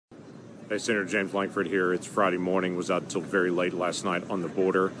Hey, Senator James Lankford here. It's Friday morning, was out until very late last night on the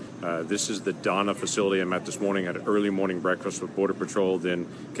border. This is the Donna facility. I'm at this morning, had an early morning breakfast with Border Patrol, then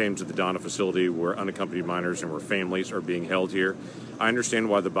came to the Donna facility where unaccompanied minors and where families are being held here. I understand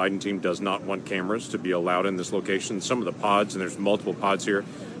why the Biden team does not want cameras to be allowed in this location. Some of the pods, and there's multiple pods here,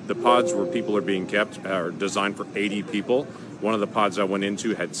 the pods where people are being kept are designed for 80 people. One of the pods I went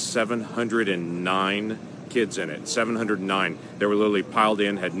into had 709 kids in it, 709. They were literally piled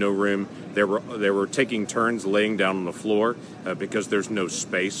in, had no room. They were taking turns laying down on the floor because there's no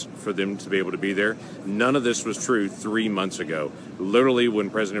space for them to be able to be there. None of this was true 3 months ago. Literally, when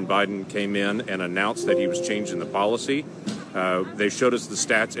President Biden came in and announced that he was changing the policy, they showed us the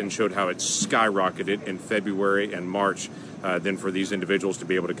stats and showed how it skyrocketed in February and March. Then for these individuals to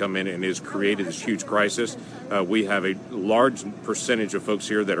be able to come in, and it has created this huge crisis. We have a large percentage of folks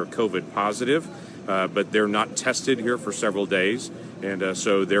here that are COVID positive, but they're not tested here for several days. And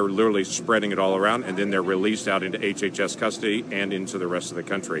so they're literally spreading it all around, and then they're released out into HHS custody and into the rest of the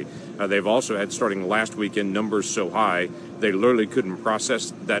country. They've also had, starting last weekend, numbers so high, they literally couldn't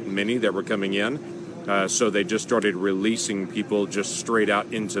process that many that were coming in. So they just started releasing people just straight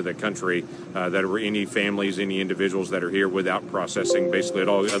out into the country that were any families, any individuals that are here without processing basically at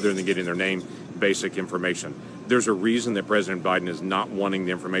all other than getting their name, basic information. There's a reason that President Biden is not wanting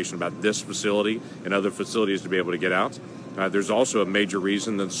the information about this facility and other facilities to be able to get out. There's also a major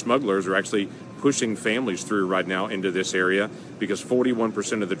reason that the smugglers are actually pushing families through right now into this area, because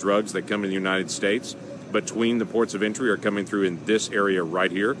 41% of the drugs that come in the United States between the ports of entry are coming through in this area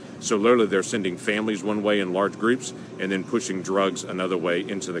right here. So literally they're sending families one way in large groups and then pushing drugs another way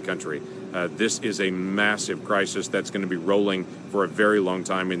into the country. This is a massive crisis that's going to be rolling for a very long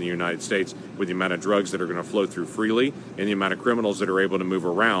time in the United States, with the amount of drugs that are going to flow through freely and the amount of criminals that are able to move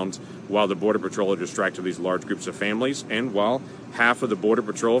around while the Border Patrol are distracted these large groups of families, and while half of the Border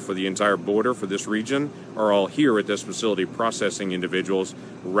Patrol for the entire border for this region are all here at this facility processing individuals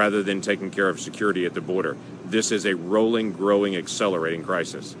rather than taking care of security at the border. This is a rolling, growing, accelerating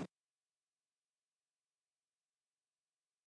crisis.